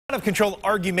Out of control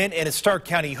argument in a Stark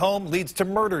County home leads to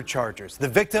murder charges. The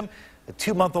victim, a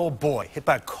 2-month-old boy, hit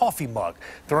by a coffee mug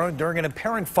thrown during an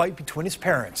apparent fight between his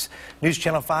parents. News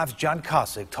Channel 5's John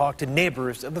Kosick talked to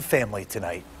neighbors of the family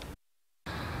tonight.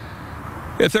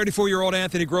 A 34-year-old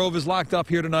Anthony Grove is locked up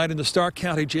here tonight in the Stark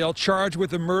County jail, charged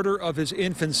with the murder of his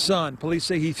infant son. Police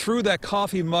say he threw that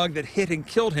coffee mug that hit and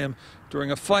killed him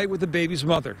during a fight with the baby's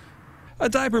mother. A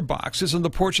diaper box is on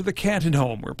the porch of the Canton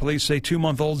home, where police say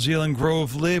 2-month-old Zealand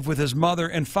Grove lived with his mother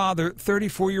and father,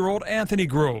 34-year-old Anthony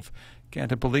Grove.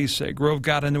 Canton police say Grove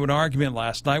got into an argument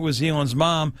last night with Zealand's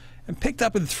mom and picked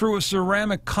up and threw a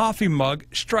ceramic coffee mug,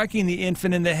 striking the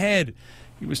infant in the head.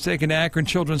 He was taken to Akron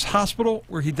Children's Hospital,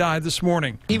 where he died this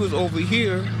morning. He was over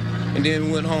here and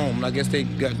then went home. I guess they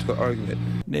got into an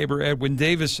argument. Neighbor Edwin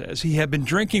Davis says he had been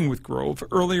drinking with Grove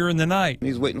earlier in the night. He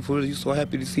was waiting for it. He was so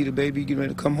happy to see the baby getting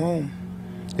ready to come home.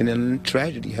 And then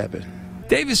tragedy happened.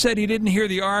 Davis said he didn't hear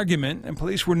the argument, and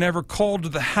police were never called to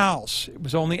the house. It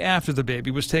was only after the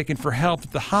baby was taken for help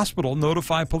that the hospital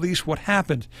notified police what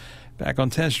happened. Back on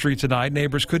 10th Street tonight,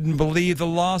 neighbors couldn't believe the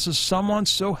loss of someone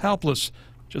so helpless,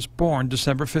 just born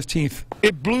December 15th.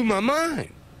 It blew my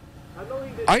mind.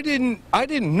 I didn't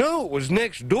know it was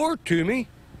next door to me.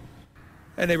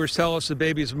 And neighbors tell us the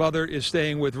baby's mother is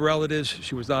staying with relatives.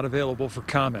 She was not available for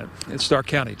comment. In Stark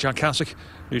County, John Kosick,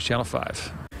 News Channel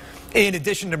 5. In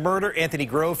addition to murder, Anthony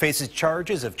Grove faces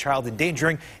charges of child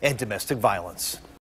endangering and domestic violence.